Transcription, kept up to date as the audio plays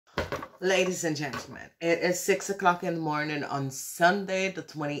Ladies and gentlemen, it is 6 o'clock in the morning on Sunday, the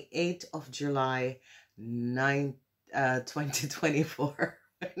 28th of July, 2024.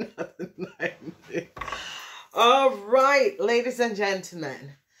 All right, ladies and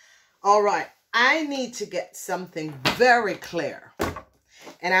gentlemen. All right, I need to get something very clear.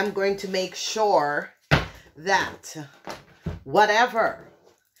 And I'm going to make sure that whatever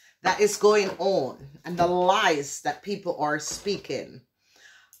that is going on and the lies that people are speaking,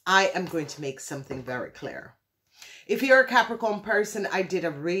 I am going to make something very clear. If you're a Capricorn person, I did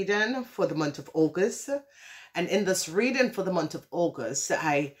a reading for the month of August. And in this reading for the month of August,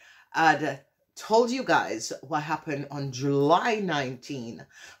 I had told you guys what happened on July 19,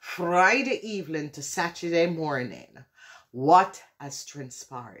 Friday evening to Saturday morning. What has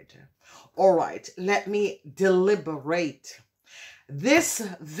transpired? All right, let me deliberate. This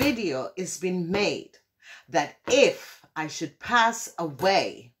video is being made that if I should pass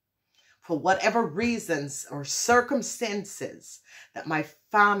away for whatever reasons or circumstances, that my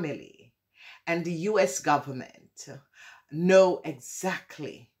family and the U.S. government know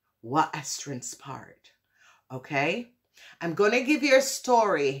exactly what has transpired. Okay? I'm going to give you a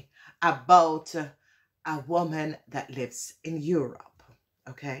story about a woman that lives in Europe.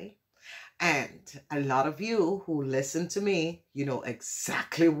 Okay? And a lot of you who listen to me, you know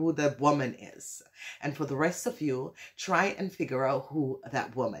exactly who that woman is. And for the rest of you, try and figure out who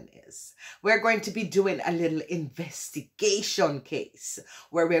that woman is. We're going to be doing a little investigation case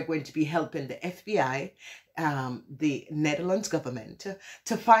where we're going to be helping the FBI, the Netherlands government,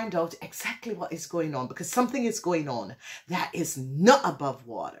 to find out exactly what is going on, because something is going on that is not above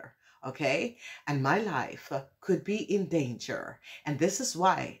water. Okay, and my life could be in danger, and this is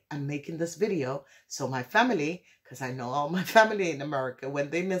why I'm making this video, so my family, because I know all my family in America, when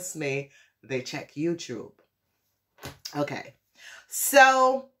they miss me, they check YouTube. Okay,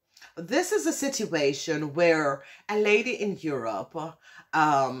 so this is a situation where a lady in Europe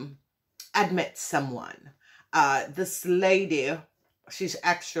had met someone. This lady, she's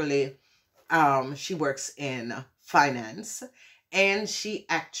actually she works in finance. And she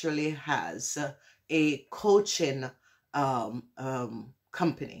actually has a coaching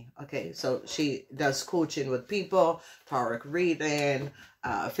company. Okay, so she does coaching with people, tarot reading,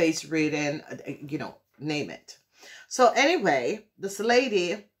 face reading, you know, name it. So anyway, this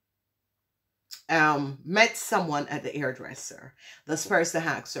lady met someone at the hairdresser. This person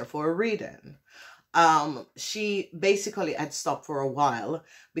asked her for a reading. She basically had stopped for a while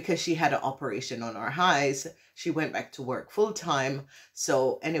because she had an operation on her eyes. She went back to work full time.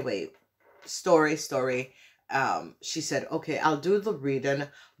 So anyway, story. She said, okay, I'll do the reading,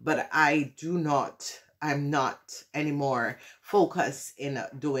 but I'm not anymore focused in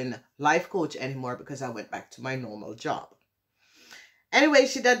doing life coach anymore because I went back to my normal job. Anyway,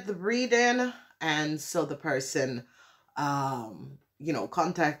 she did the reading. And so the person, you know,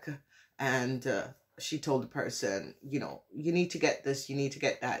 contact and, she told the person, you know, you need to get this, you need to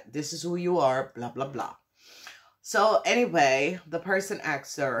get that. This is who you are, blah, blah, blah. So anyway, the person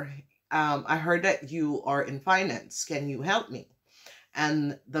asked her, I heard that you are in finance. Can you help me?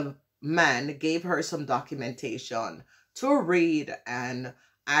 And the man gave her some documentation to read and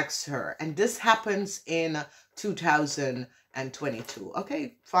asked her. And this happens in 2022.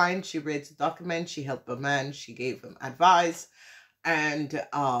 Okay, fine. She reads the document. She helped the man. She gave him advice. And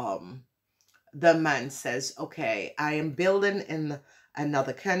the man says, okay, I am building in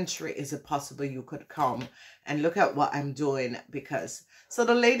another country. Is it possible you could come and look at what I'm doing? Because, so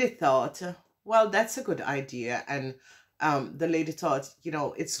the lady thought, well, that's a good idea. And the lady thought, you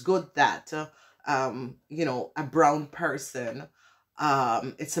know, it's good that, you know, a brown person,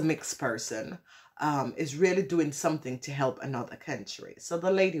 it's a mixed person, is really doing something to help another country. So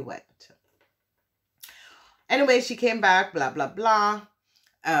the lady went. Anyway, she came back, blah, blah, blah.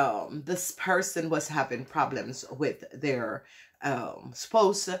 This person was having problems with their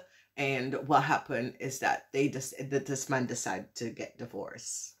spouse, and what happened is that this man decided to get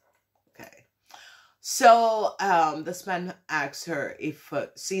divorced. Okay, so this man asked her if,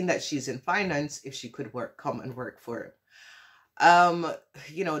 seeing that she's in finance, if she could come and work for him.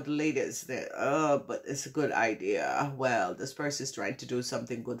 You know, the lady is there, but it's a good idea. Well, this person is trying to do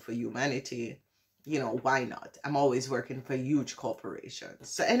something good for humanity. You know, why not? I'm always working for huge corporations.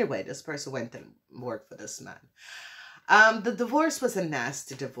 So anyway, this person went and worked for this man. The divorce was a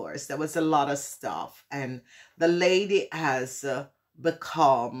nasty divorce. There was a lot of stuff. And the lady has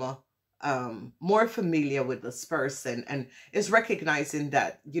become more familiar with this person and is recognizing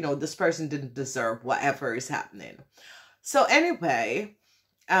that, you know, this person didn't deserve whatever is happening. So anyway,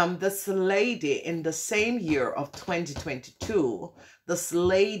 this lady in the same year of 2022, this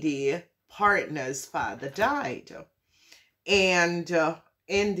lady partner's father died. And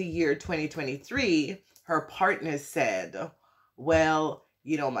in the year 2023, her partner said, well,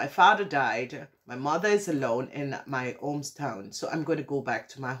 you know, my father died. My mother is alone in my hometown, so I'm going to go back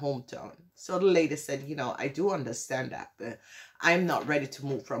to my hometown. So the lady said, you know, I do understand that, but I'm not ready to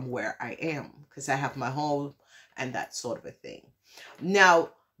move from where I am because I have my home and that sort of a thing.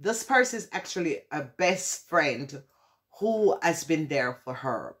 Now, this person is actually a best friend who has been there for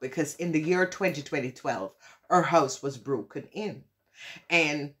her because in the year 2012, her house was broken in.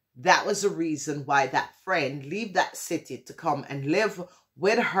 And that was the reason why that friend left that city to come and live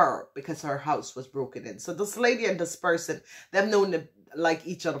with her because her house was broken in. So this lady and this person, they've known like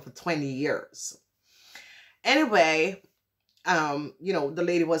each other for 20 years. Anyway, you know, the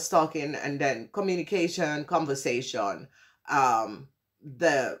lady was talking and then conversation.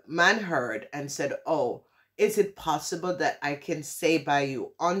 The man heard and said, oh, is it possible that I can stay by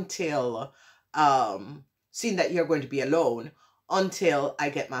you until, seeing that you're going to be alone, until I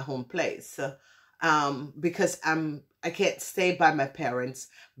get my home place? Because I can't stay by my parents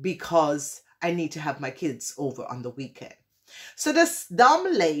because I need to have my kids over on the weekend. So this dumb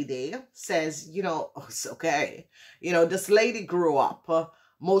lady says, you know, oh, it's okay. You know, this lady grew up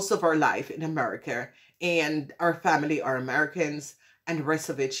most of her life in America and our family are Americans and the rest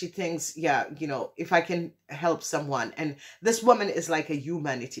of it. She thinks, yeah, you know, if I can help someone. And this woman is like a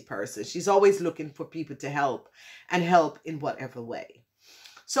humanity person. She's always looking for people to help and help in whatever way.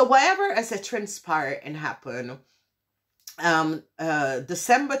 So whatever as it transpired and happened,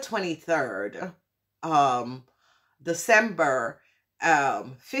 December 23rd, December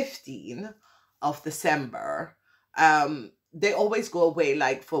 15 of December, they always go away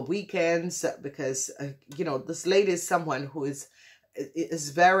like for weekends because, you know, this lady is someone who is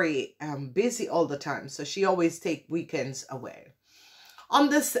very busy all the time. So she always take weekends away. On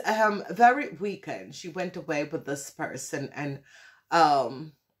this very weekend, she went away with this person and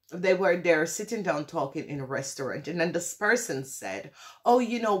they were there sitting down talking in a restaurant. And then this person said, oh,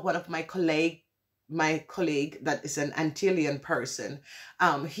 you know, one of my colleague that is an Antillean person,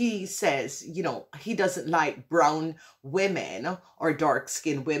 he says, you know, he doesn't like brown women or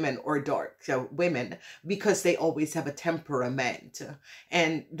dark-skinned women or dark women because they always have a temperament.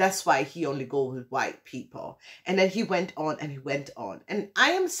 And that's why he only goes with white people. And then he went on and he went on. And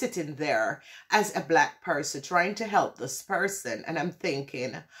I am sitting there as a black person trying to help this person. And I'm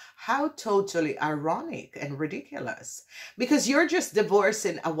thinking, how totally ironic and ridiculous. Because you're just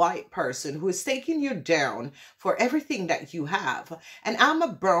divorcing a white person who is taking you down for everything that you have. And I'm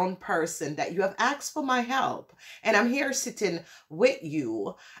a brown person that you have asked for my help. And I'm here sitting with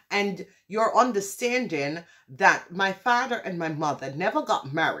you. And you're understanding that my father and my mother never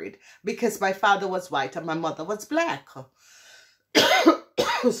got married because my father was white and my mother was black.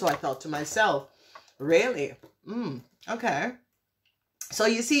 So I thought to myself, really? Okay. So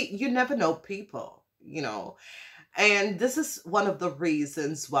you see, you never know people, you know, and this is one of the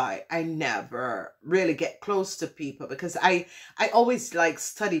reasons why I never really get close to people because I always like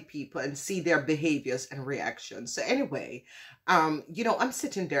study people and see their behaviors and reactions. So anyway, you know, I'm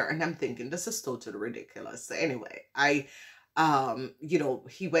sitting there and I'm thinking, this is totally ridiculous. So anyway, you know,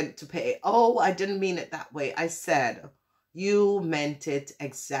 he went to pay. Oh, I didn't mean it that way. I said, you meant it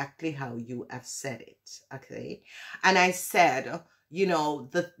exactly how you have said it. Okay. And I said, you know,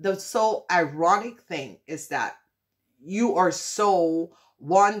 the so ironic thing is that you are so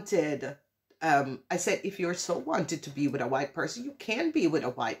wanted. I said, if you're so wanted to be with a white person, you can be with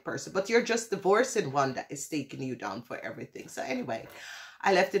a white person, but you're just divorcing one that is taking you down for everything. So anyway,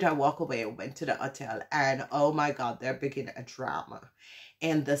 I left it. I walked away and went to the hotel and oh my God, they're beginning a drama.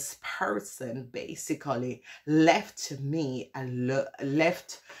 And this person basically left me and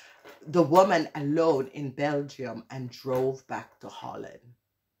left the woman alone in Belgium and drove back to Holland.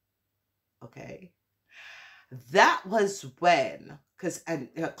 Okay. That was when, because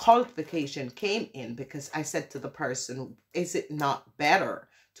a qualification came in because I said to the person, is it not better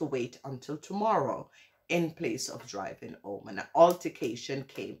to wait until tomorrow in place of driving home? And an altercation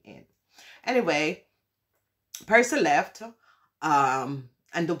came in. Anyway, person left,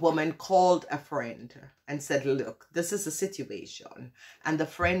 and the woman called a friend and said, look, this is the situation. And the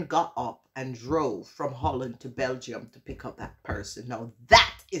friend got up and drove from Holland to Belgium to pick up that person. Now,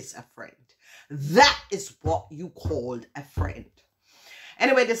 that is a friend. That is what you called a friend.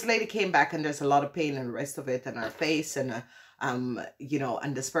 Anyway, this lady came back and there's a lot of pain and the rest of it in her face. And, you know,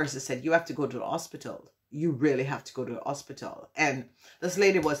 and this person said, you have to go to the hospital. You really have to go to the hospital. And this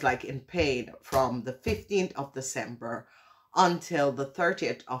lady was like in pain from the 15th of December until the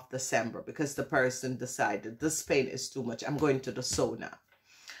 30th of December because the person decided this pain is too much. I'm going to the sauna.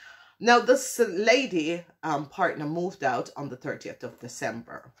 Now, this lady partner moved out on the 30th of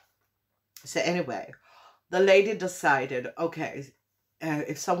December. So anyway, the lady decided, okay,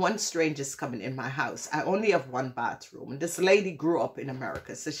 if someone strange is coming in my house, I only have one bathroom. This lady grew up in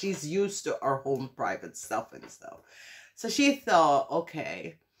America, so she's used to our home private stuff and stuff. So she thought,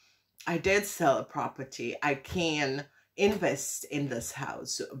 okay, I did sell a property. I can invest in this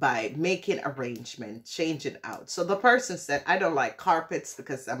house by making arrangements, changing out. So the person said, I don't like carpets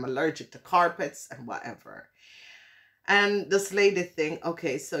because I'm allergic to carpets and whatever. And this lady think,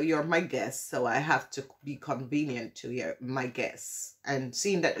 okay, so you're my guest, so I have to be convenient to my guests. And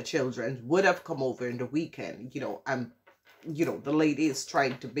seeing that the children would have come over in the weekend, the lady is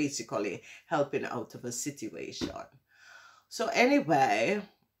trying to basically helping out of a situation. So anyway,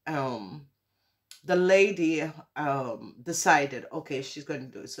 the lady decided, okay, she's going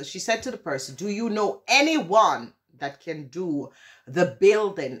to do it. So she said to the person, do you know anyone that can do the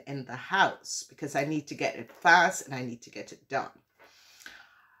building in the house? Because I need to get it fast and I need to get it done.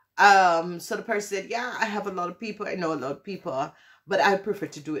 So the person said, yeah, I have a lot of people. I know a lot of people, but I prefer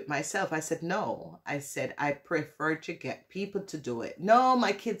to do it myself. I said, no. I said, I prefer to get people to do it. No,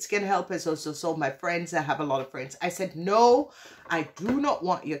 my kids can help us also. So my friends, I have a lot of friends. I said, no, I do not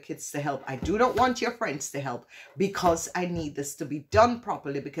want your kids to help. I do not want your friends to help because I need this to be done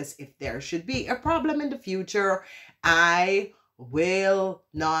properly. Because if there should be a problem in the future, I will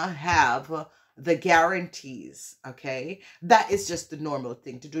not have the guarantees. Okay, that is just the normal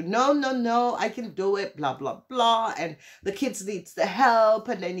thing to do. No, I can do it, blah blah blah, and the kids needs the help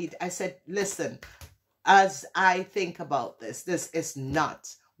and they need. I said, listen, as I think about this is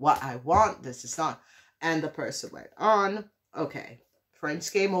not what I want. This is not. And the person went on, okay, friends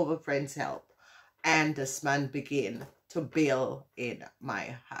came over, friends help, and this man began to build in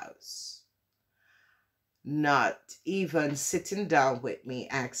my house. Not even sitting down with me,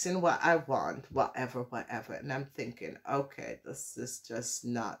 asking what I want, whatever. And I'm thinking, okay, this is just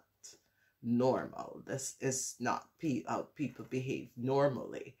not normal. This is not how people behave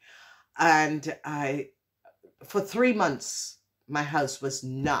normally. And for 3 months, my house was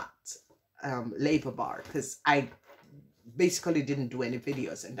not labor bar because I basically didn't do any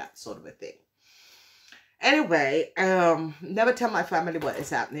videos and that sort of a thing. Anyway, never tell my family what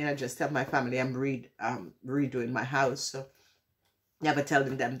is happening. I just tell my family I'm redoing my house. So never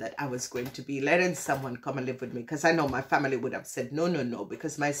telling them that I was going to be letting someone come and live with me. Because I know my family would have said, no.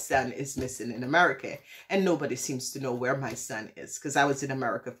 Because my son is missing in America. And nobody seems to know where my son is. Because I was in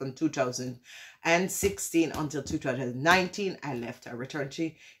America from 2016 until 2019. I left. I returned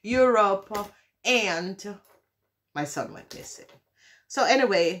to Europe. And my son went missing. So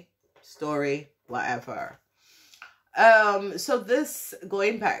anyway, story. Whatever. So this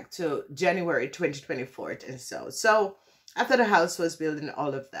going back to January 2024 and so after the house was built and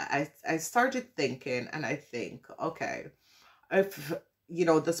all of that, I started thinking, and I think, okay, if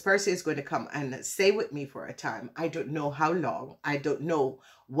this person is going to come and stay with me for a time, I don't know how long, I don't know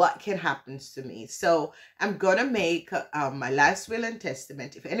what can happen to me. So I'm gonna make my last will and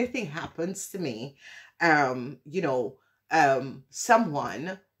testament. If anything happens to me,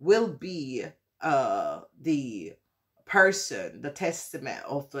 someone will be the person, the testament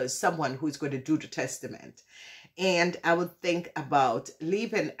of someone who's going to do the testament. And I would think about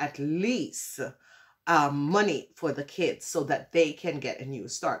leaving at least money for the kids so that they can get a new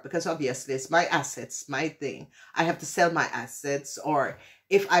start. Because obviously it's my assets, my thing. I have to sell my assets, or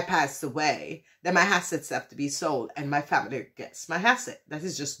if I pass away, then my assets have to be sold and my family gets my asset. That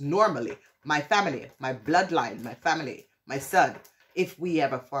is just normally my family, my bloodline, my family, my son, if we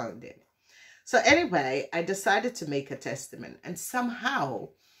ever found it. So anyway, I decided to make a testament, and somehow,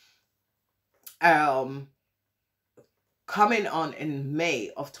 coming on in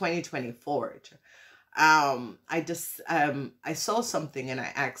May of 2024, I saw something and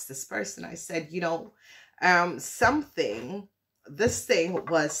I asked this person, I said, this thing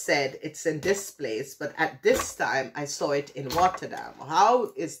was said, it's in this place, but at this time I saw it in Rotterdam.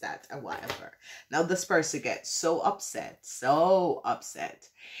 How is that? And whatever. Now this person gets so upset,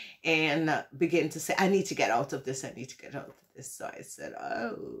 and begin to say, I need to get out of this. I need to get out of this. So I said,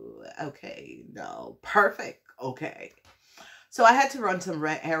 oh, okay, no, perfect. Okay. So I had to run some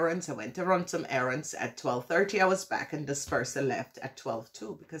errands. I went to run some errands at 12:30. I was back, and this person left at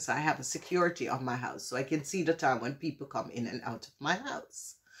 12:02 because I have a security on my house. So I can see the time when people come in and out of my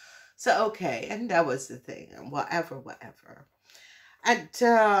house. So, okay. And that was the thing. And whatever. And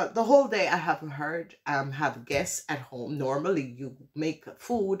the whole day I haven't heard, have guests at home. Normally you make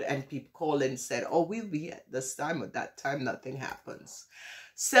food and people call in and said, oh, we'll be at this time or that time. Nothing happens.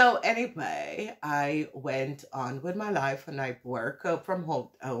 So anyway, I went on with my life and I work from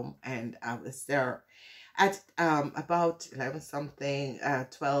home, and I was there at about 11 something,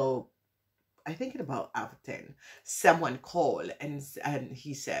 12, I think at about after 10, someone called and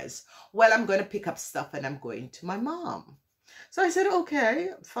he says, well, I'm going to pick up stuff and I'm going to my mom. So I said, okay,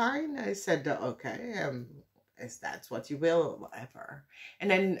 fine. I said, okay, if that's what you will, or whatever. And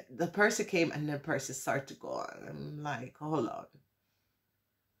then the person came and the person started to go on. I'm like, hold on.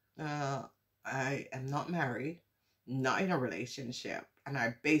 I am not married, not in a relationship, and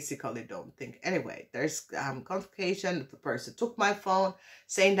I basically don't think, anyway, there's complication. The person took my phone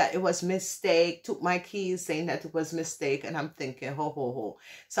saying that it was mistake, took my keys saying that it was mistake, and I'm thinking, ho,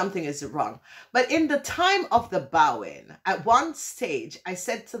 something is wrong. But in the time of the bowing, at one stage, I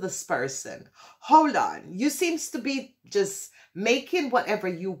said to this person, hold on, you seems to be just making whatever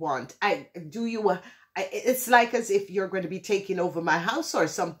you want. It's like as if you're going to be taking over my house or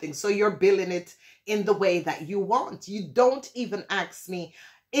something. So you're billing it in the way that you want. You don't even ask me,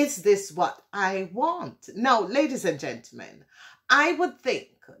 is this what I want? Now, ladies and gentlemen, I would think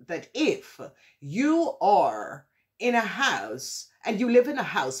that if you are in a house and you live in a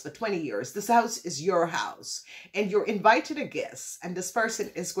house for 20 years, this house is your house, and you're invited a guest, and this person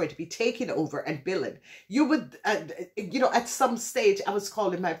is going to be taking over and billing, you would, at some stage, I was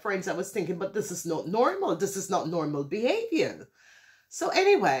calling my friends, I was thinking, but this is not normal. This is not normal behavior. So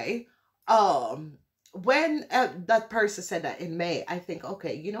anyway, when that person said that in May, I think,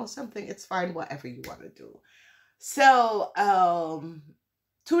 okay, you know something, it's fine, whatever you want to do. So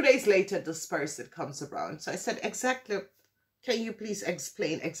 2 days later, this person comes around. So I said, exactly, can you please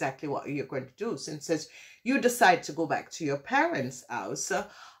explain exactly what you're going to do? Since you decide to go back to your parents' house,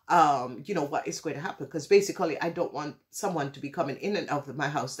 what is going to happen? Because basically, I don't want someone to be coming in and out of my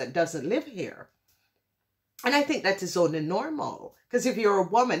house that doesn't live here. And I think that is only normal. Because if you're a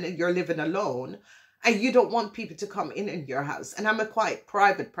woman and you're living alone, and you don't want people to come in your house. And I'm a quite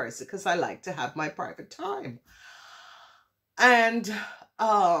private person because I like to have my private time. And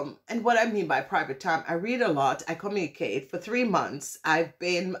what I mean by private time, I read a lot. I communicate. For 3 months, I've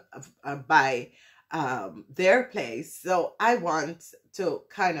been by their place. So I want to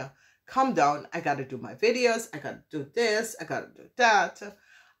kind of calm down. I got to do my videos. I got to do this. I got to do that.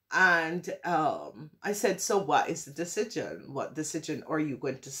 And I said, so what is the decision? What decision are you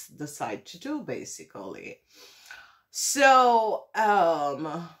going to decide to do, basically? So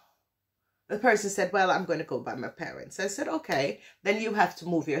the person said, well, I'm going to go by my parents. I said, okay, then you have to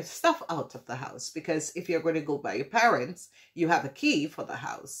move your stuff out of the house, because if you're going to go by your parents, you have a key for the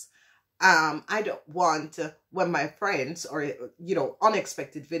house. I don't want when my friends or,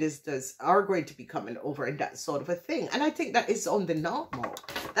 unexpected visitors are going to be coming over and that sort of a thing. And I think that is only normal.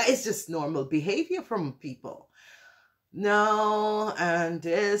 That is just normal behavior from people. No, and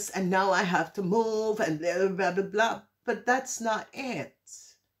this, and now I have to move and blah, blah, blah, blah. But that's not it.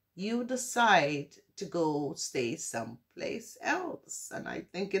 You decide to go stay someplace else. And I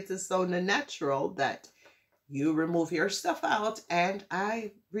think it is only natural that you remove your stuff out and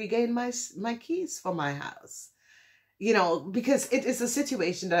I regain my keys for my house. Because it is a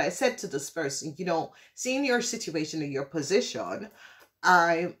situation that I said to this person, seeing your situation and your position,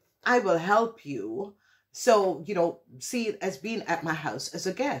 I will help you. So, see it as being at my house as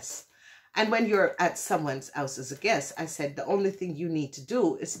a guest. And when you're at someone's house as a guest, I said, the only thing you need to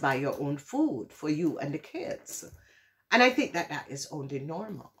do is buy your own food for you and the kids. And I think that is only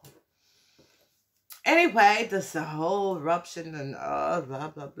normal. Anyway, there's a whole eruption and blah,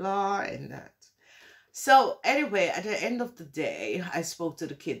 blah, blah, and that. So anyway, at the end of the day, I spoke to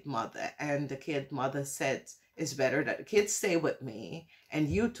the kid mother, and the kid mother said, it's better that the kids stay with me, and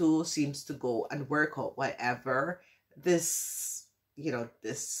you two seems to go and work out whatever this,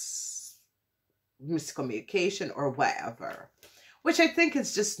 this miscommunication or whatever, which I think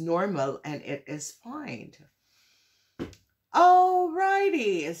is just normal and it is fine.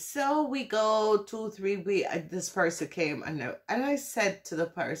 Alrighty, so we go 2-3 weeks. This person came and I said to the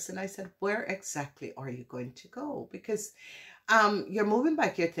person, I said, where exactly are you going to go? Because you're moving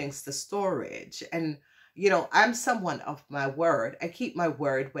back your things to storage, and I'm someone of my word. I keep my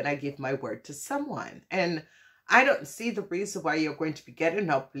word when I give my word to someone, and I don't see the reason why you're going to be getting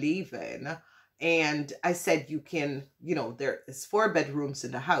up, leaving. And I said, you can, there is 4 bedrooms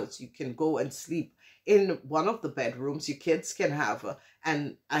in the house. You can go and sleep in one of the bedrooms. Your kids can have,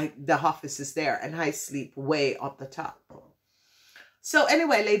 and the office is there, and I sleep way up the top. So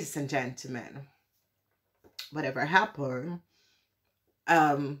anyway, ladies and gentlemen, whatever happened,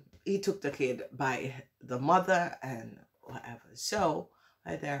 he took the kid by the mother and whatever. So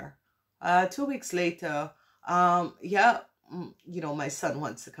right there, 2 weeks later, yeah, you know, my son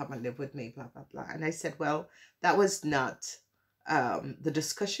wants to come and live with me, blah, blah, blah. And I said, well, that was not the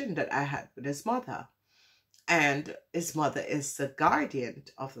discussion that I had with his mother. And his mother is the guardian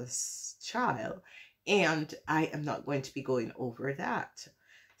of this child. And I am not going to be going over that.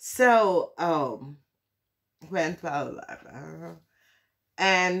 So, went well,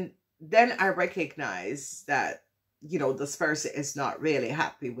 and then I recognized that, you know, this person is not really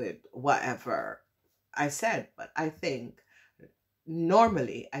happy with whatever I said. But I think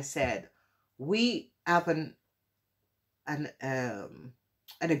normally I said, we have an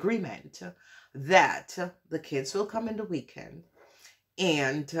agreement that the kids will come in the weekend,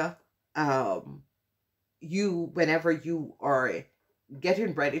 and you, whenever you are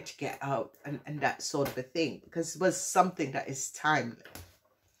getting ready to get out, and that sort of a thing, because it was something that is timely.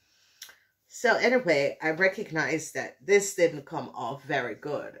 So anyway, I recognized that this didn't come off very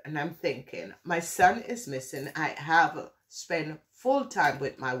good, and I'm thinking, my son is missing. I have spent full time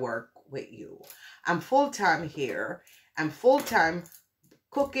with my work with you. I'm full time here. I'm full time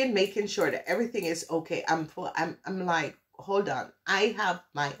cooking, making sure that everything is okay. I'm like, hold on, I have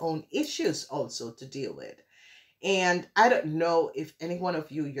my own issues also to deal with. And I don't know if any one of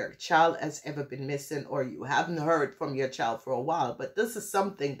you, your child has ever been missing, or you haven't heard from your child for a while, but this is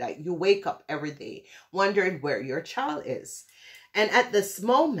something that you wake up every day wondering where your child is. And at this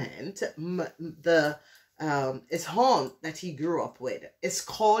moment, his aunt that he grew up with is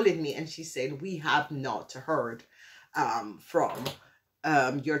calling me, and she's saying, we have not heard from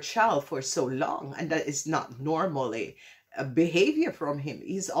your child for so long, and that is not normally a behavior from him.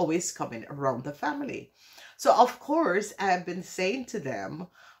 He's always coming around the family. So of course, I've been saying to them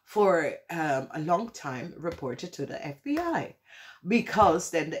for a long time, report it to the FBI,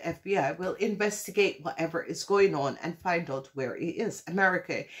 because then the FBI will investigate whatever is going on and find out where he is.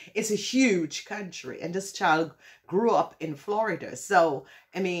 America is a huge country, and this child grew up in Florida. So,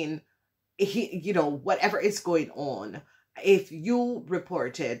 I mean, you know, whatever is going on, if you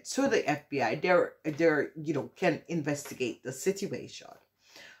report it to the FBI, they're you know, can investigate the situation.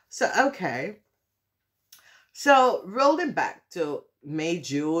 So, okay. So, rolling back to May,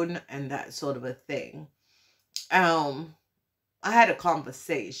 June, and that sort of a thing, I had a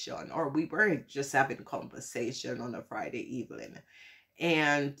conversation, or we were just having a conversation on a Friday evening,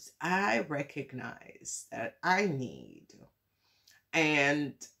 and I recognized that I need,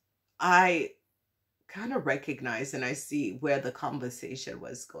 and I kind of recognize and I see where the conversation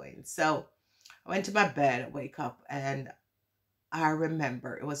was going. So I went to my bed, I wake up, and I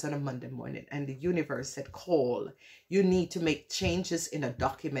remember it was on a Monday morning, and the universe said, call, you need to make changes in a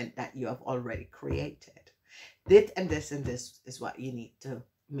document that you have already created. This and this and this is what you need to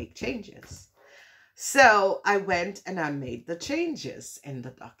make changes. So I went and I made the changes in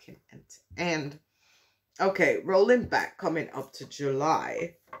the document. And okay, rolling back, coming up to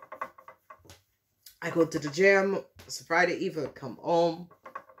July, I go to the gym. It's Friday evening, come home,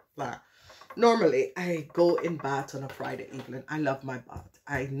 blah. Normally, I go in bath on a Friday evening. I love my bath.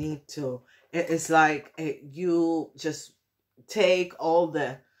 I need to. It's like you just take all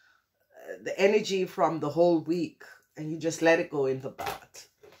the energy from the whole week and you just let it go in the bath.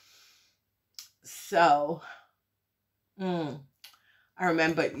 So, I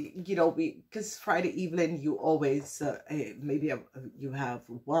remember, you know, because Friday evening you always maybe you have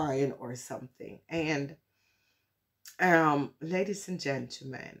wine or something. And ladies and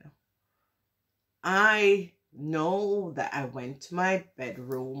gentlemen, I know that I went to my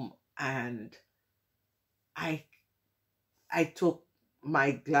bedroom and I took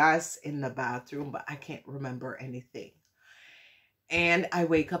my glass in the bathroom, but I can't remember anything. And I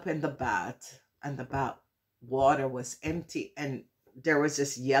wake up in the bath, and the bath water was empty, and there was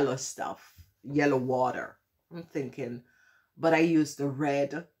just yellow stuff, yellow water. I'm thinking, but I used the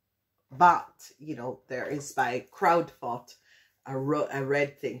red bath, you know, there is by Crowdfot a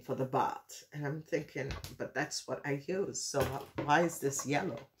red thing for the bath, and I'm thinking, but that's what I use, so why is this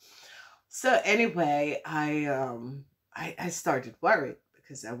yellow? So anyway, I started worried,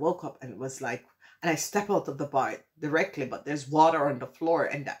 because I woke up and it was like, and I step out of the bath directly, but there's water on the floor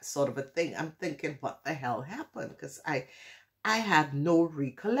and that sort of a thing. I'm thinking, what the hell happened? Because I had no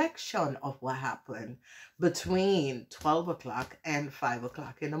recollection of what happened between 12 o'clock and 5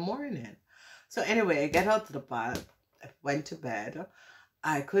 o'clock in the morning. So anyway, I get out of the bath, I went to bed.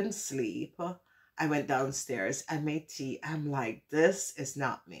 I couldn't sleep. I went downstairs. I made tea. I'm like, this is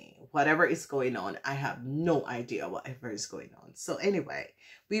not me. Whatever is going on, I have no idea whatever is going on. So anyway,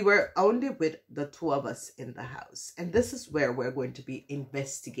 we were only with the two of us in the house. And this is where we're going to be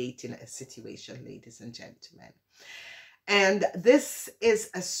investigating a situation, ladies and gentlemen. And this is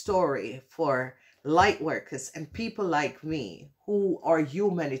a story for light workers and people like me who are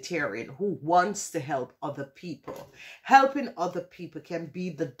humanitarian, who wants to help other people. Helping other people can be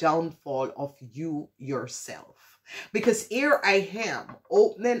the downfall of you yourself. Because here I am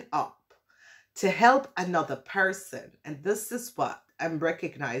opening up to help another person. And this is what I'm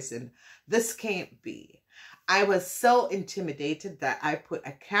recognizing. This can't be. I was so intimidated that I put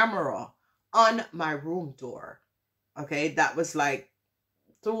a camera on my room door. Okay, that was like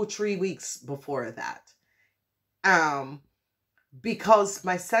 2-3 weeks before that. Because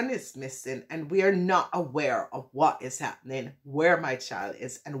my son is missing and we are not aware of what is happening, where my child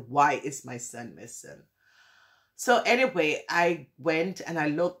is, and why is my son missing. So anyway, I went and I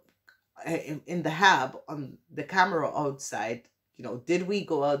looked in the hub on the camera outside. You know, did we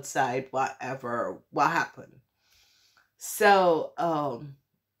go outside? Whatever, what happened? So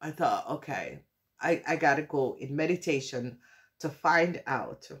I thought, okay, I gotta go in meditation to find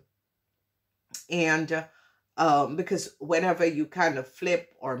out. And because whenever you kind of flip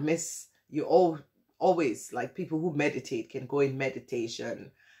or miss, you always, like, people who meditate can go in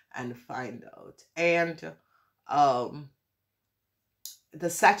meditation and find out. And the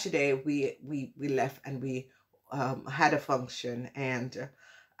Saturday we left and we had a function, and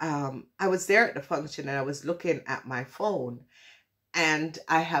I was there at the function and I was looking at my phone, and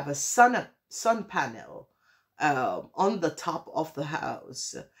I have a sun panel on the top of the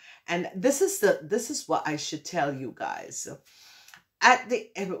house. And this is what I should tell you guys. At the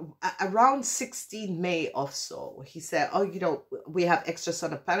around 16 May or so, he said, oh, you know, we have extra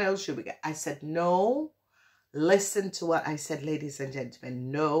solar panels, should we get? I said, no. Listen to what I said, ladies and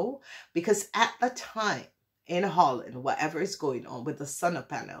gentlemen. No, because at the time in Holland, whatever is going on with the solar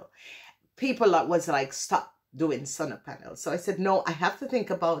panel, people was like, stop doing solar panels. So I said, no, I have to think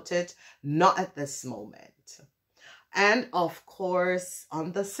about it, not at this moment. And of course,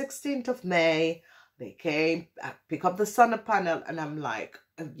 on the 16th of May, they came, pick up the solar panel, and I'm like,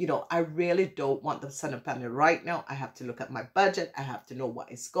 you know, I really don't want the solar panel right now. I have to look at my budget. I have to know what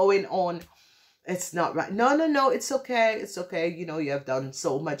is going on. It's not right. No, it's okay. It's okay. You know, you have done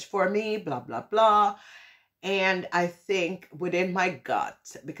so much for me, blah, blah, blah. And I think within my gut,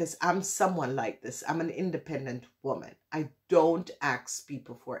 because I'm someone like this, I'm an independent woman. I don't ask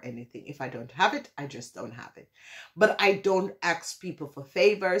people for anything. If I don't have it, I just don't have it. But I don't ask people for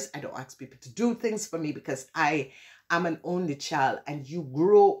favors. I don't ask people to do things for me because I'm an only child, and you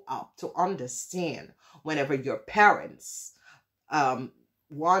grow up to understand whenever your parents,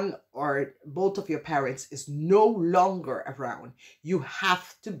 one or both of your parents is no longer around, you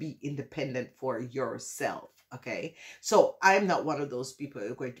have to be independent for yourself. Okay, so I'm not one of those people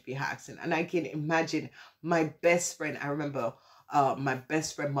who are going to be asking. And I can imagine my best friend. I remember my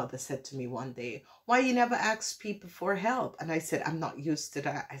best friend mother said to me one day, why you never ask people for help? And I said, I'm not used to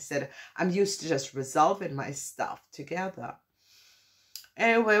that. I said, I'm used to just resolving my stuff together.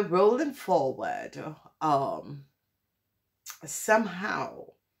 Anyway, rolling forward, somehow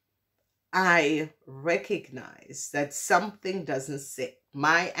I recognize that something doesn't sit.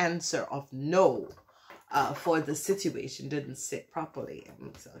 My answer of no for the situation didn't sit properly.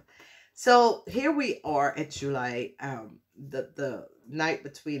 So here we are at July, the night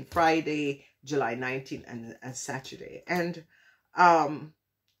between Friday, July 19th and Saturday. And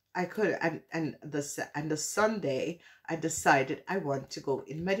I could, and the Sunday, I decided I want to go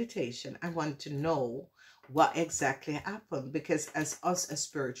in meditation. I want to know what exactly happened, because as us as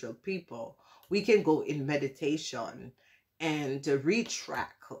spiritual people, we can go in meditation and to retrack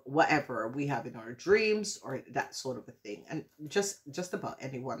whatever we have in our dreams or that sort of a thing. And just about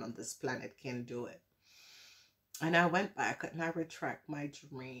anyone on this planet can do it. And I went back and I retract my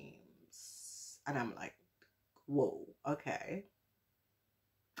dreams. And I'm like, whoa, okay.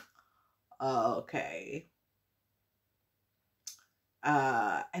 Okay.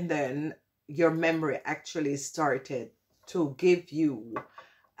 And then your memory actually started to give you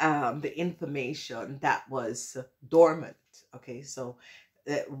the information that was dormant. Okay, so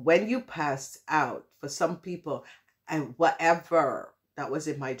when you passed out, for some people, and whatever that was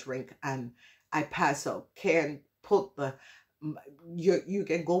in my drink, and I pass out, can put the you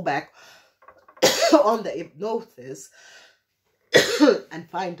can go back on the hypnosis and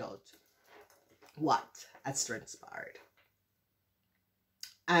find out what has transpired.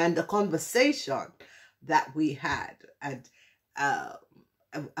 And the conversation that we had and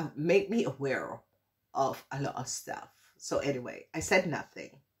make me aware of a lot of stuff. So anyway, I said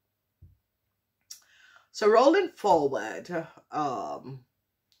nothing. So rolling forward,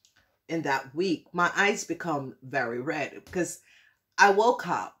 in that week, my eyes become very red because I woke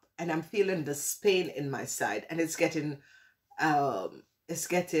up and I'm feeling this pain in my side, and it's getting it's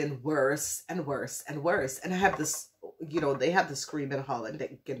getting worse and worse and worse. And I have this, they have the screaming Holland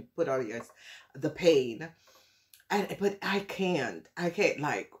that you can put on your, the pain. But I can't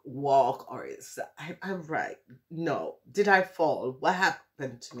like walk or I'm right. No. Did I fall? What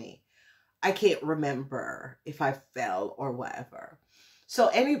happened to me? I can't remember if I fell or whatever. So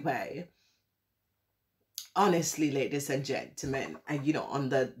anyway, honestly, ladies and gentlemen, on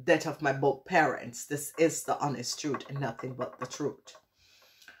the death of my both parents, this is the honest truth and nothing but the truth.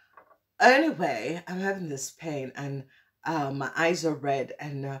 Anyway, I'm having this pain and my eyes are red,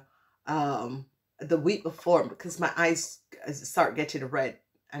 and the week before, because my eyes start getting red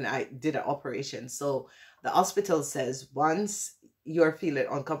and I did an operation. So the hospital says once you're feeling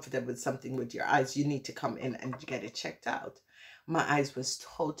uncomfortable with something with your eyes, you need to come in and get it checked out. My eyes was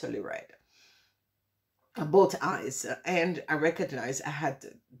totally red. Both eyes. And I recognized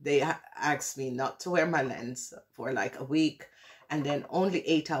they asked me not to wear my lens for like a week. And then only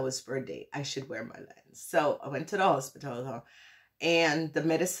 8 hours per day I should wear my lens. So I went to the hospital. And the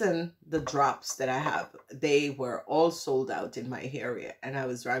medicine, the drops that I have, they were all sold out in my area. And I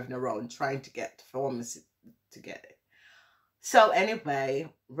was driving around trying to get the pharmacy to get it. So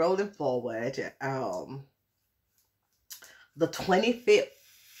anyway, rolling forward, the 25th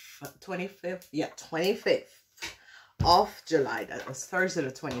of July, that was Thursday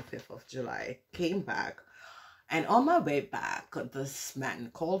the 25th of July, came back. And on my way back, this man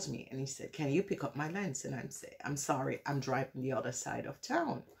called me and he said, can you pick up my lens? And I'm sorry, I'm driving the other side of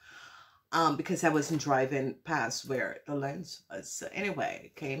town. Because I wasn't driving past where the lens was. So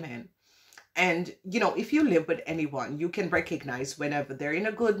anyway, came in. And, if you live with anyone, you can recognize whenever they're in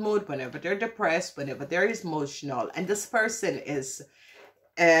a good mood, whenever they're depressed, whenever they're emotional. And this person is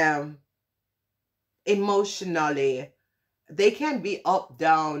emotionally, they can be up,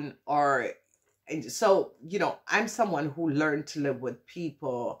 down, or... And so, I'm someone who learned to live with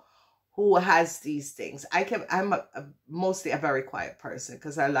people who has these things. I'm mostly a very quiet person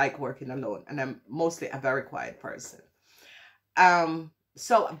because I like working alone, and I'm mostly a very quiet person.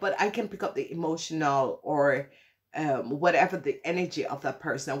 But I can pick up the emotional or whatever the energy of that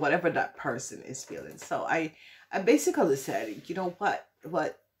person, or whatever that person is feeling. So I basically said,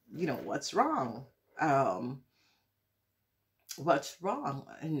 what's wrong? What's wrong?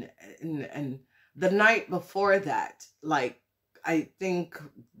 And the night before that, like, I think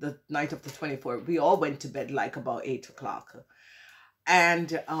the night of the 24th, we all went to bed like about 8 o'clock. And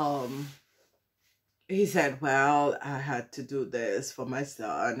he said, well, I had to do this for my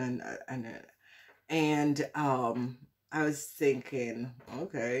son. And I was thinking,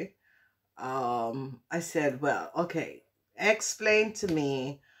 okay. I said, well, okay, explain to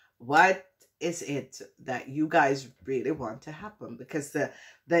me what is it that you guys really want to happen? Because the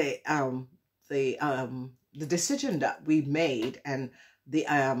decision that we made and the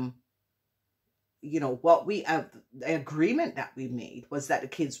what we have, the agreement that we made was that the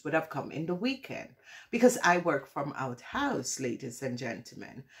kids would have come in the weekend, because I work from out house, ladies and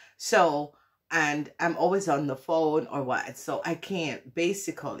gentlemen. So, and I'm always on the phone or what, so I can't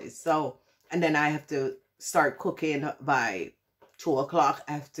basically. So, and then I have to start cooking by 2 o'clock.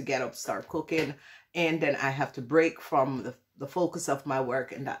 I have to get up, start cooking, and then I have to break from the focus of my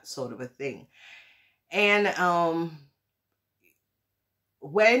work and that sort of a thing. And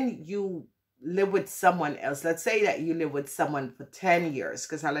when you live with someone else, let's say that you live with someone for 10 years,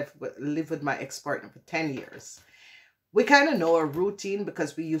 because I live with my ex-partner for 10 years. We kind of know a routine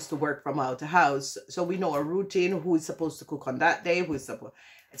because we used to work from out of house. So we know a routine, who is supposed to cook on that day, who is supposed.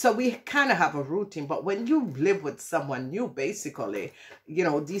 So we kind of have a routine. But when you live with someone new, basically,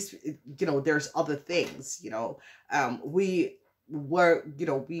 there's other things, we work,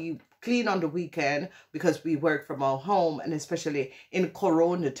 we clean on the weekend because we work from our home. And especially in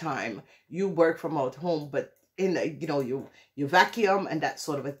Corona time, you work from out home, but in you vacuum and that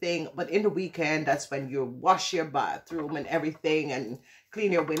sort of a thing. But in the weekend, that's when you wash your bathroom and everything and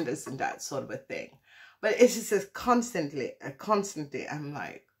clean your windows and that sort of a thing. But it's just constantly, I'm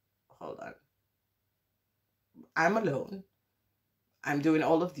like, hold on. I'm alone. I'm doing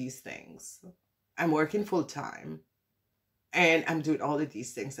all of these things. I'm working full time. And I'm doing all of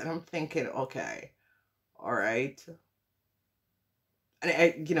these things. And I'm thinking, okay, all right.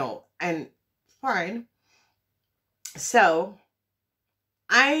 And, and fine. So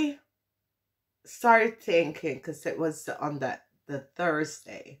I started thinking, because it was on the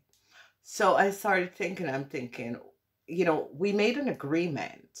Thursday. So I started thinking, I'm thinking, we made an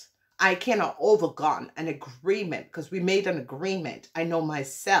agreement. I cannot overgone an agreement because we made an agreement. I know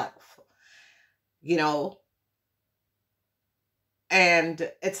myself,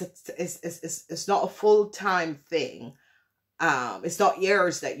 and it's not a full-time thing. It's not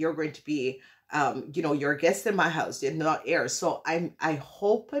heirs that you're going to be, you know, you're a guest in my house. You're not heirs. So I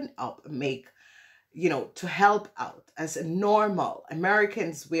open up and make, you know, to help out as a normal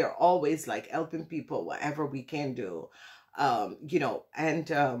Americans. We are always like helping people, whatever we can do, you know,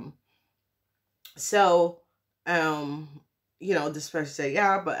 and, so, you know, this person said,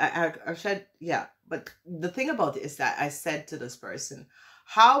 yeah, but I said, yeah, but the thing about it is that I said to this person,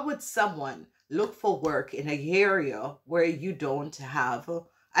 how would someone look for work in an area where you don't have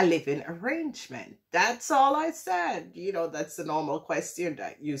a living arrangement? That's all I said. You know, that's the normal question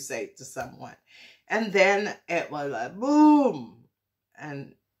that you say to someone. And then it was like, boom.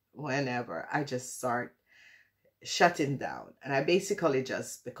 And whenever I just start shutting down, and I basically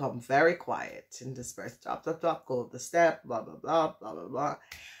just become very quiet, and this person top, go up the step, blah, blah, blah, blah, blah, blah.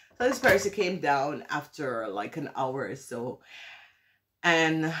 So this person came down after like an hour or so,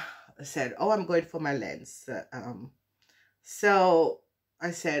 and said, oh, I'm going for my lens. So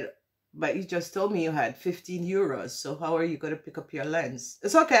I said, but you just told me you had 15 euros. So how are you going to pick up your lens?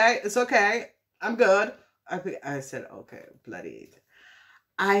 It's okay. It's okay. I'm good. I said, okay, bloody.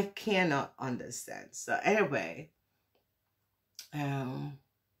 I cannot understand. So anyway,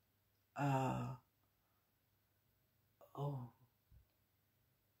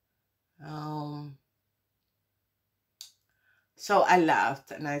 so I laughed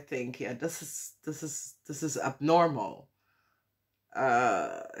and I think, yeah, this is abnormal.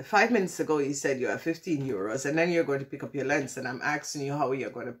 5 minutes ago you said you have 15 euros and then you're going to pick up your lens, and I'm asking you how you're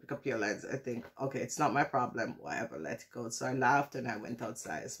going to pick up your lens. I think, okay, it's not my problem, whatever, let it go. So I laughed and I went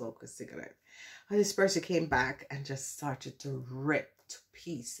outside, smoked a cigarette. And this person came back and just started to rip to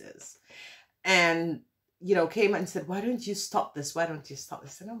pieces, and, you know, came and said, why don't you stop this? Why don't you stop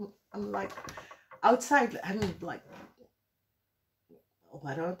this? And I'm like, outside, I'm like,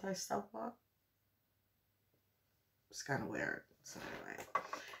 why don't I stop what? It's kind of weird. So anyway,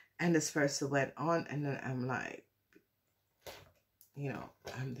 and this person went on, and then I'm like, you know,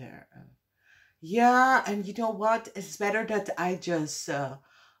 I'm there. Yeah, and you know what? It's better that I just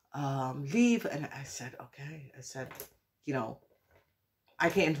leave. And I said, okay. I said, you know,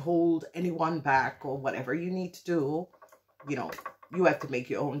 I can't hold anyone back, or whatever you need to do. You know, you have to make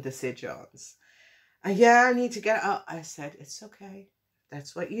your own decisions. And yeah, I need to get out. I said, it's okay.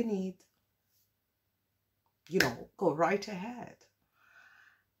 That's what you need. You know, go right ahead.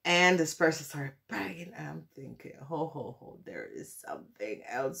 And this person started begging. I'm thinking, ho, there is something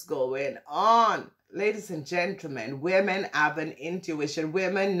else going on. Ladies and gentlemen, women have an intuition.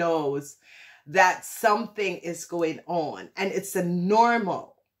 Women knows that something is going on. And it's a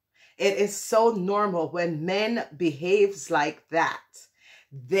normal. It is so normal when men behaves like that.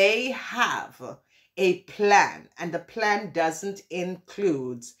 They have a plan, and the plan doesn't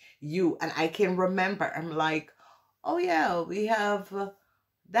include you. And I can remember, I'm like, oh yeah, we have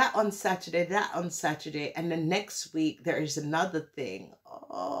that on Saturday, and the next week there is another thing.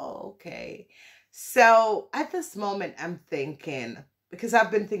 Oh, okay. So at this moment, I'm thinking, because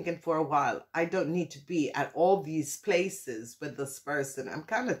I've been thinking for a while, I don't need to be at all these places with this person. I'm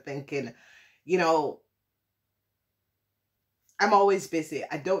kind of thinking, you know, I'm always busy.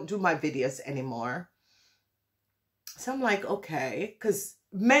 I don't do my videos anymore. So I'm like, okay, because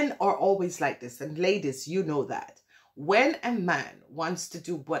men are always like this. And ladies, you know that. When a man wants to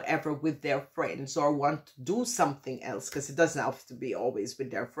do whatever with their friends, or want to do something else, because it doesn't have to be always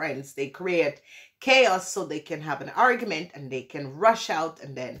with their friends, they create chaos so they can have an argument and they can rush out,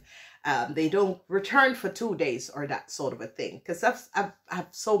 and then they don't return for 2 days or that sort of a thing. Because I have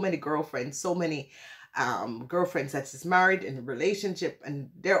so many girlfriends, so many girlfriends that is married in a relationship, and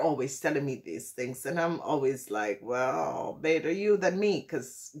they're always telling me these things, and I'm always like, well, better you than me,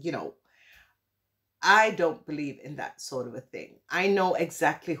 because, you know, I don't believe in that sort of a thing. I know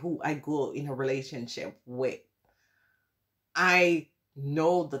exactly who I go in a relationship with. I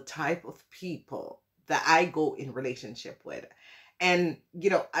know the type of people that I go in relationship with. And,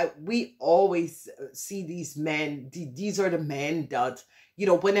 you know, we always see these men, these are the men that, you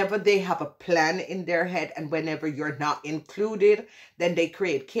know, whenever they have a plan in their head and whenever you're not included, then they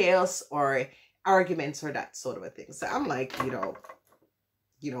create chaos or arguments or that sort of a thing. So I'm like, you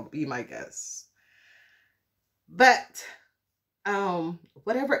know, be my guest. But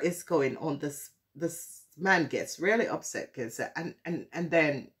whatever is going on, this man gets really upset, kids, and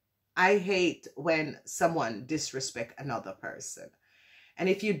then I hate when someone disrespect another person. And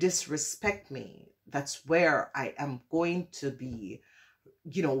if you disrespect me, that's where I am going to be,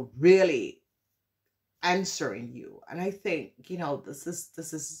 you know, really answering you. And I think, you know, this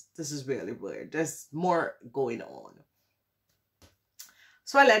is really weird. There's more going on.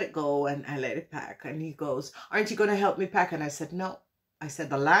 So I let it go and I let it pack. And he goes, aren't you going to help me pack? And I said, no. I said,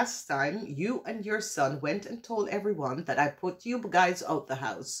 the last time you and your son went and told everyone that I put you guys out the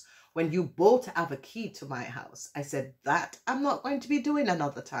house when you both have a key to my house. I said, that I'm not going to be doing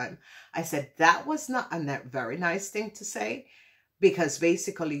another time. I said, that was not a very nice thing to say, because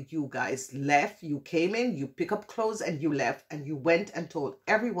basically you guys left, you came in, you pick up clothes and you left, and you went and told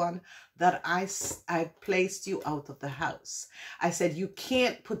everyone that I placed you out of the house. I said, you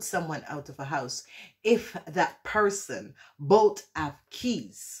can't put someone out of a house if that person both have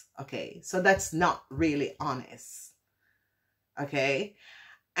keys. Okay, so that's not really honest. Okay,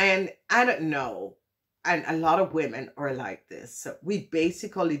 and I don't know, and a lot of women are like this. So we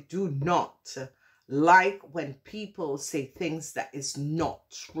basically do not like when people say things that is not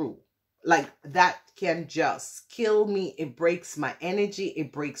true. Like, that can just kill me. It breaks my energy.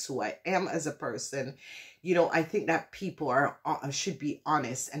 It breaks who I am as a person. You know, I think that people should be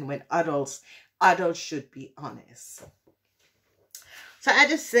honest. And when adults should be honest. So at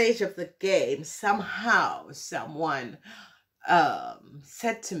this stage of the game, somehow someone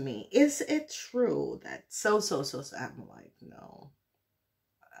said to me, is it true that so? I'm like, no.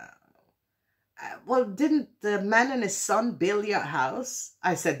 Well, didn't the man and his son build your house?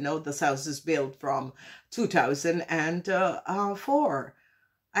 I said, no, this house is built from 2004.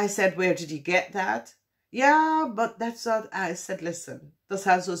 I said, where did you get that? Yeah, but that's not. I said, listen, this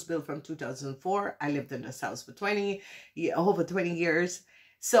house was built from 2004. I lived in this house for over 20 years.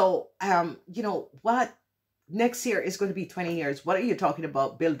 So, you know what? Next year is going to be 20 years. What are you talking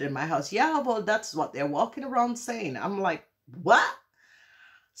about building my house? Yeah, well, that's what they're walking around saying. I'm like, what?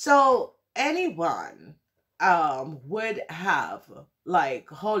 So anyone would have, like,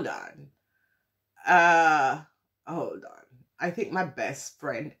 hold on. I think my best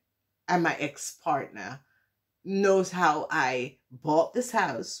friend and my ex-partner knows how I bought this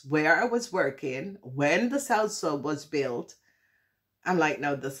house, where I was working, when this house was built. I'm like,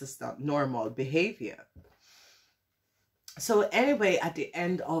 no, this is not normal behavior. So anyway, at the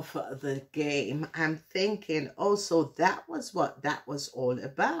end of the game, I'm thinking, oh, so that was what that was all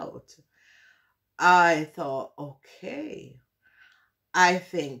about. I thought, okay, I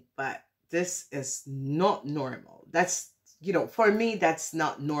think, but this is not normal. That's, you know, for me, that's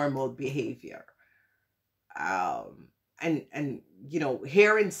not normal behavior. And you know,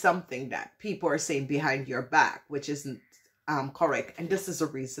 hearing something that people are saying behind your back, which isn't correct. And this is the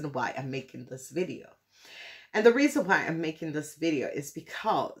reason why I'm making this video. And the reason why I'm making this video is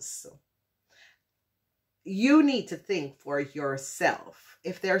because you need to think for yourself.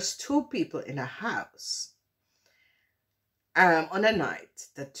 If there's two people in a house on a night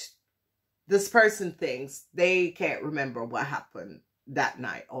that this person thinks they can't remember what happened that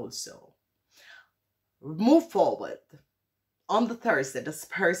night also, move forward. On the Thursday, this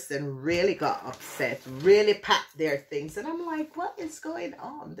person really got upset, really packed their things. And I'm like, what is going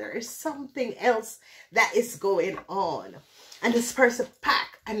on? There is something else that is going on. And this person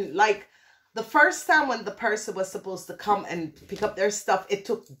packed, and like, the first time when the person was supposed to come and pick up their stuff, it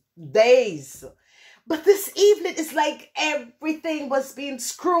took days. But this evening, it's like everything was being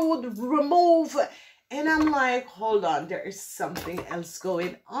screwed, removed. And I'm like, hold on, there is something else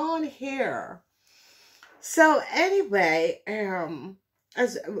going on here. So anyway,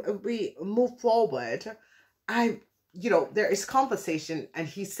 as we move forward, you know, there is conversation and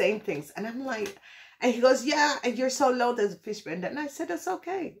he's saying things. And I'm like, and he goes, yeah, and you're so loud as a fish bender. And I said, that's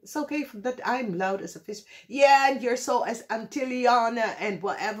okay. It's okay that I'm loud as a fish. Yeah, and you're so as Antilleana and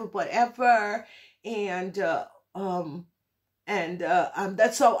whatever. And that's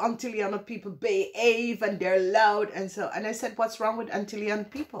how Antilleana people behave, and they're loud. And I said, what's wrong with Antillean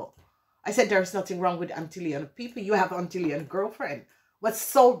people? I said, there's nothing wrong with Antillean people. You have an Antillean girlfriend. What's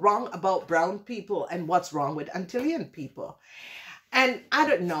so wrong about brown people, and what's wrong with Antillean people? And I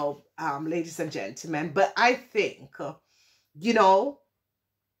don't know, ladies and gentlemen, but I think, you know,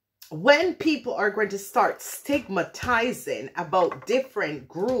 when people are going to start stigmatizing about different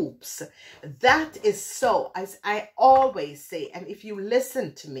groups, that is so, as I always say, and if you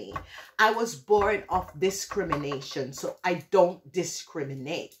listen to me, I was born of discrimination, so I don't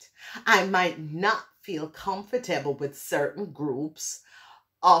discriminate. I might not feel comfortable with certain groups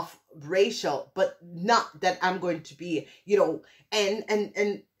of racial, but not that I'm going to be, you know, and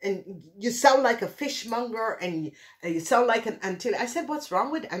you sound like a fishmonger, and you sound like an Antillean. I said, what's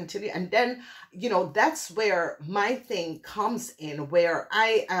wrong with Antillean? And then, you know, that's where my thing comes in, where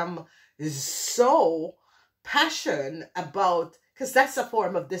I am so passionate about, because that's a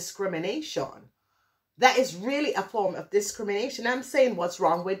form of discrimination. That is really a form of discrimination. I'm saying, what's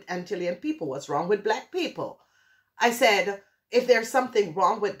wrong with Antillean people? What's wrong with black people? I said, if there's something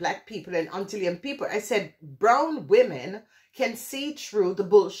wrong with Black people and Antillean people, I said brown women can see through the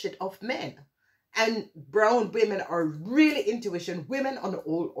bullshit of men. And brown women are really intuition. Women on the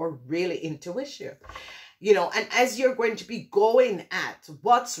whole are really intuition. You know, and as you're going to be going at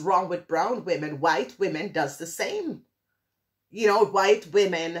what's wrong with brown women, white women does the same. You know, white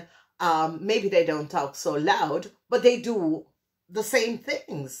women, maybe they don't talk so loud, but they do the same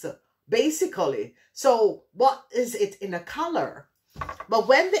things, basically. So what is it in a color? But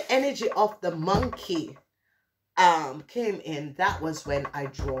when the energy of the monkey came in, that was when I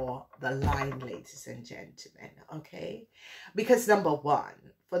draw the line, ladies and gentlemen, okay? Because number one,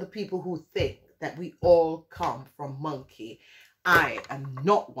 for the people who think that we all come from monkey, I am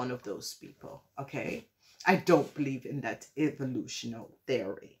not one of those people, okay? I don't believe in that evolutionary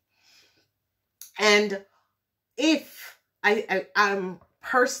theory. And if I'm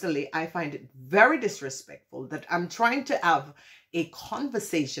personally, I find it very disrespectful that I'm trying to have a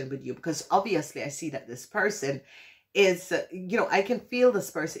conversation with you, because obviously I see that this person is, you know, I can feel this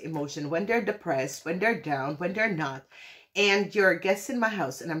person emotion when they're depressed, when they're down, when they're not. And you're a guest in my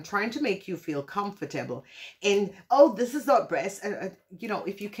house and I'm trying to make you feel comfortable. And, oh, this is not breast. And, you know,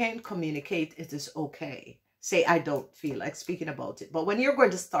 if you can't communicate, it is okay. Say, I don't feel like speaking about it. But when you're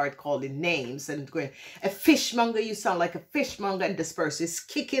going to start calling names and going, a fishmonger, you sound like a fishmonger, and this person is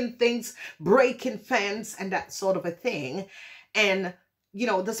kicking things, breaking fence and that sort of a thing. And, you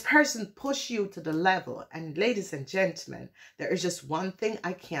know, this person push you to the level. And ladies and gentlemen, there is just one thing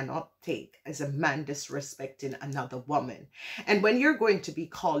I cannot take as a man disrespecting another woman. And when you're going to be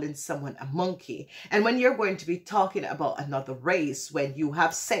calling someone a monkey, and when you're going to be talking about another race, when you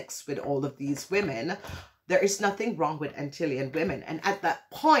have sex with all of these women, there is nothing wrong with Antillean women. And at that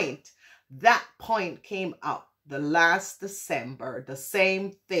point came up the last December, the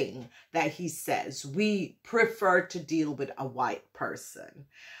same thing that he says, we prefer to deal with a white person.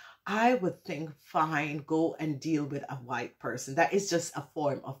 I would think, fine, go and deal with a white person. That is just a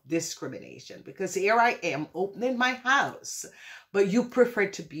form of discrimination, because here I am opening my house, but you prefer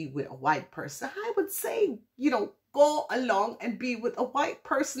to be with a white person. I would say, you know, go along and be with a white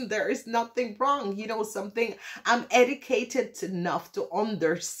person. There is nothing wrong. You know something, I'm educated enough to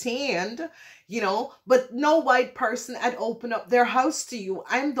understand, you know, but no white person had opened up their house to you.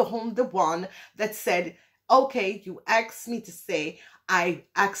 I'm the one that said, okay, you asked me to say, I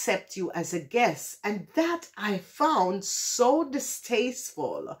accept you as a guest. And that I found so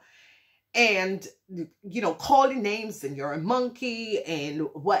distasteful. And, you know, calling names and you're a monkey and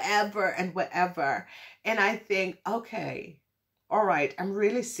whatever and whatever. And I think, okay, all right, I'm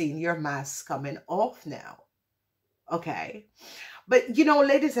really seeing your mask coming off now. Okay. But, you know,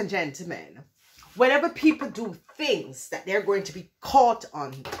 ladies and gentlemen, whenever people do things that they're going to be caught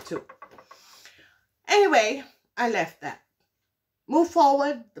on to. Anyway, I left that. Move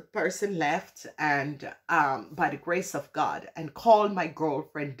forward, the person left, and by the grace of God, and called my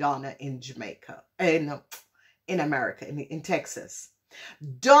girlfriend Donna in Jamaica, in America, in Texas.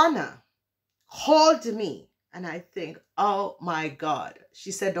 Donna called me, and I think, oh my God.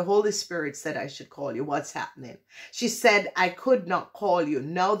 She said, the Holy Spirit said I should call you. What's happening? She said, I could not call you.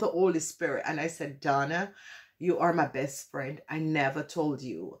 Now the Holy Spirit. And I said, Donna, you are my best friend. I never told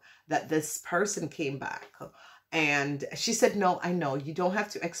you that this person came back. And she said, no, I know. You don't have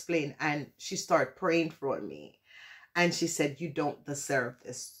to explain. And she started praying for me. And she said, you don't deserve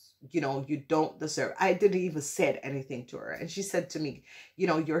this. You know, you don't deserve. I didn't even say anything to her. And she said to me, you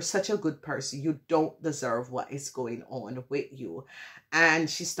know, you're such a good person. You don't deserve what is going on with you. And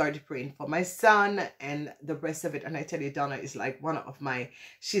she started praying for my son and the rest of it. And I tell you, Donna is like one of my,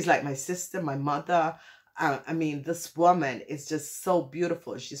 she's like my sister, my mother. I mean, this woman is just so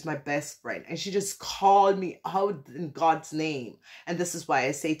beautiful. She's my best friend. And she just called me out in God's name. And this is why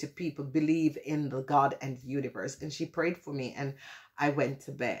I say to people, believe in the God and the universe. And she prayed for me and I went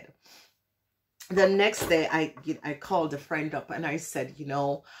to bed. The next day, I called a friend up and I said, you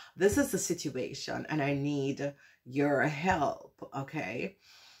know, this is the situation and I need your help, okay?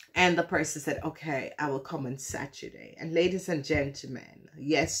 And the person said, okay, I will come on Saturday. And ladies and gentlemen,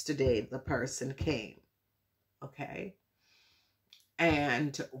 yesterday the person came. Okay,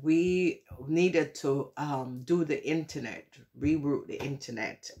 and we needed to do the internet, reroute the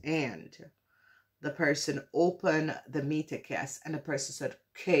internet, and the person opened the metacast, and the person said,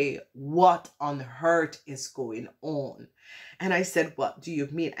 okay, what on earth is going on? And I said, what do you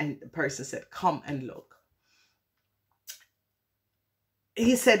mean? And the person said, come and look.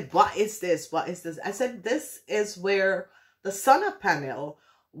 He said, what is this? What is this? I said, this is where the solar panel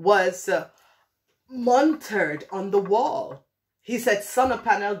was mounted on the wall. He said solar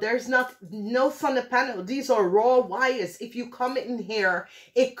panel. There's no solar panel. These are raw wires. If you come in here,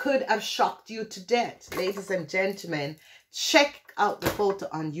 it could have shocked you to death. Ladies and gentlemen, check out the photo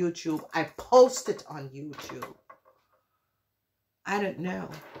on YouTube. I posted it on YouTube. I don't know.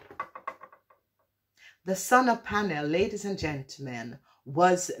 The solar panel, ladies and gentlemen,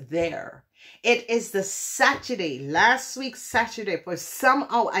 was there. It is the Saturday, last week Saturday, for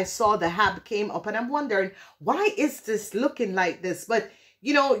somehow I saw the hab came up and I'm wondering, why is this looking like this? But,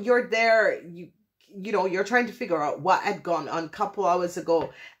 you know, you're there, you know, you're trying to figure out what had gone on a couple hours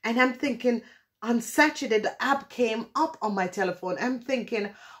ago. And I'm thinking, on Saturday, the app came up on my telephone. I'm thinking,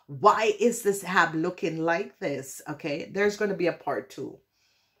 why is this hab looking like this? Okay, there's going to be a part 2.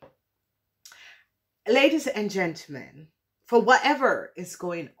 Ladies and gentlemen, for whatever is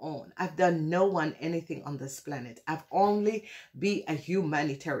going on, I've done no one anything on this planet. I've only been a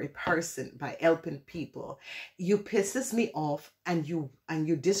humanitarian person by helping people. You pisses me off and you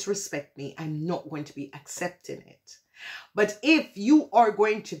disrespect me. I'm not going to be accepting it. But if you are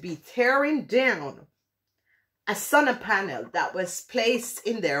going to be tearing down a solar panel that was placed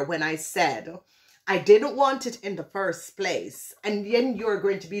in there when I said I didn't want it in the first place, and then you're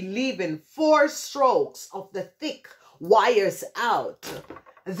going to be leaving 4 strokes of the thick wires out,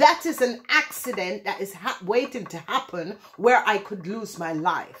 that is an accident that is waiting to happen where I could lose my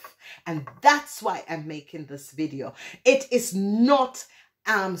life. And that's why I'm making this video. It is not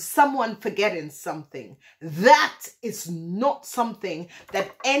someone forgetting something. That is not something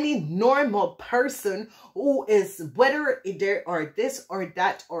that any normal person who is, whether there or this or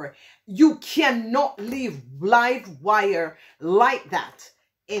that, or you cannot leave live wire like that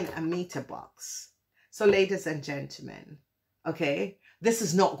in a meter box. So ladies and gentlemen, okay, this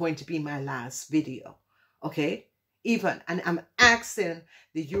is not going to be my last video, okay? And I'm asking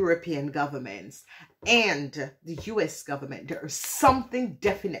the European governments and the US government, there is something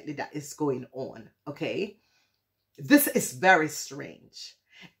definitely that is going on, okay? This is very strange.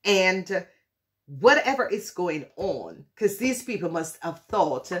 And whatever is going on, because these people must have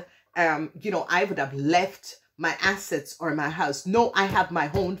thought, you know, I would have left my assets or my house. No, I have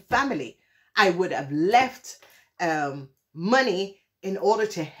my own family. I would have left money in order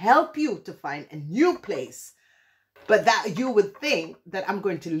to help you to find a new place. But that you would think that I'm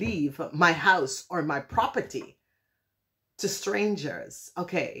going to leave my house or my property to strangers.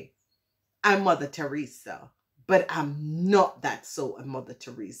 Okay, I'm Mother Teresa, but I'm not that so a Mother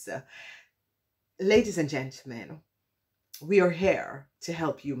Teresa. Ladies and gentlemen, we are here to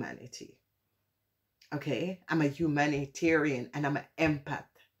help humanity. Okay, I'm a humanitarian and I'm an empath.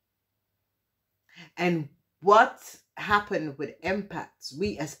 And what happened with empaths,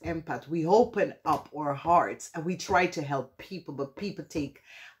 we as empaths, we open up our hearts and we try to help people, but people take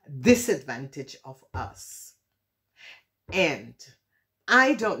disadvantage of us. And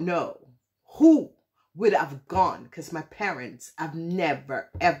I don't know who would have gone, because my parents have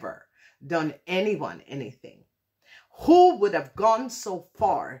never ever done anyone anything. Who would have gone so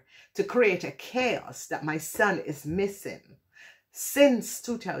far to create a chaos that my son is missing since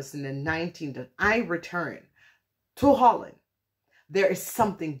 2019 that I returned to Holland? There is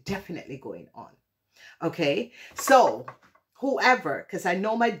something definitely going on. Okay, so whoever, because I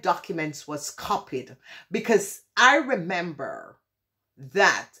know my documents was copied, because I remember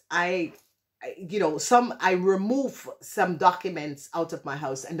that I remove some documents out of my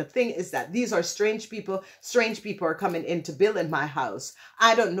house. And the thing is that these are strange people. Strange people are coming in to build in my house.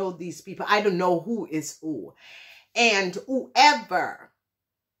 I don't know these people. I don't know who is who. And whoever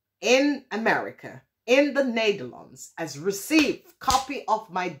in America, in the Netherlands, has received copy of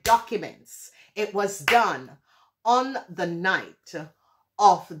my documents, it was done on the night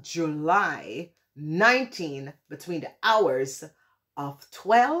of July 19, between the hours of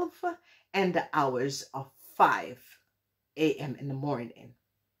 12 and the hours of 5 a.m. in the morning.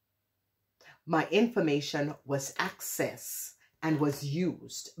 My information was accessed and was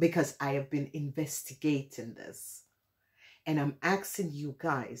used because I have been investigating this. And I'm asking you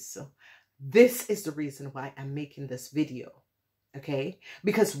guys, this is the reason why I'm making this video, okay?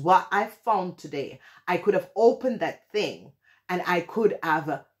 Because what I found today, I could have opened that thing and I could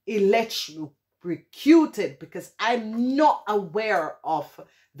have electrocuted, because I'm not aware of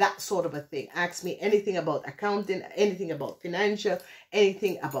that sort of a thing. Ask me anything about accounting, anything about financial,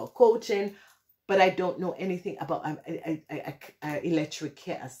 anything about coaching, but I don't know anything about electric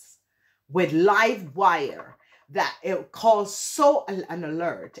chaos with live wire that it caused so an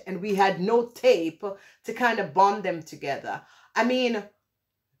alert, and we had no tape to kind of bond them together. I mean,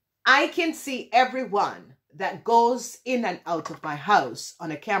 I can see everyone that goes in and out of my house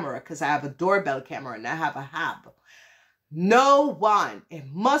on a camera, because I have a doorbell camera and I have a hub. No one, it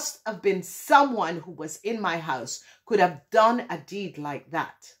must have been someone who was in my house, could have done a deed like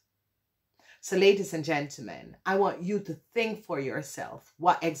that. So ladies and gentlemen, I want you to think for yourself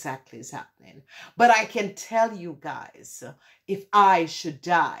what exactly is happening. But I can tell you guys, if I should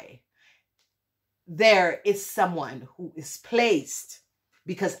die, there is someone who is placed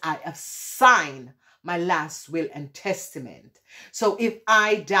because I have signed my last will and testament. So if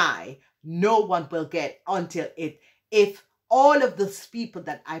I die, no one will get until it. If all of those people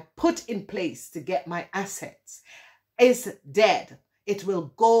that I put in place to get my assets is dead, it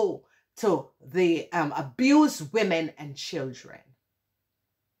will go to the abused women and children.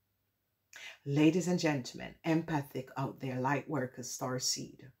 Ladies and gentlemen, empathic out there, light workers,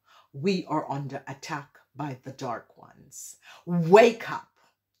 starseed, we are under attack by the dark ones. Wake up.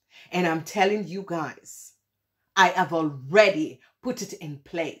 And I'm telling you guys, I have already put it in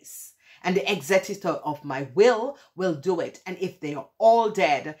place. And the executor of my will do it. And if they are all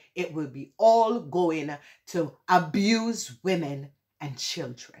dead, it will be all going to abuse women and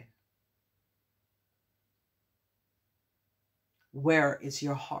children. Where is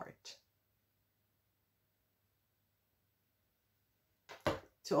your heart?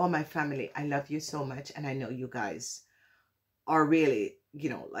 To all my family, I love you so much. And I know you guys are really,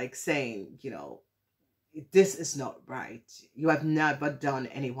 like saying, this is not right. You have never done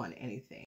anyone anything.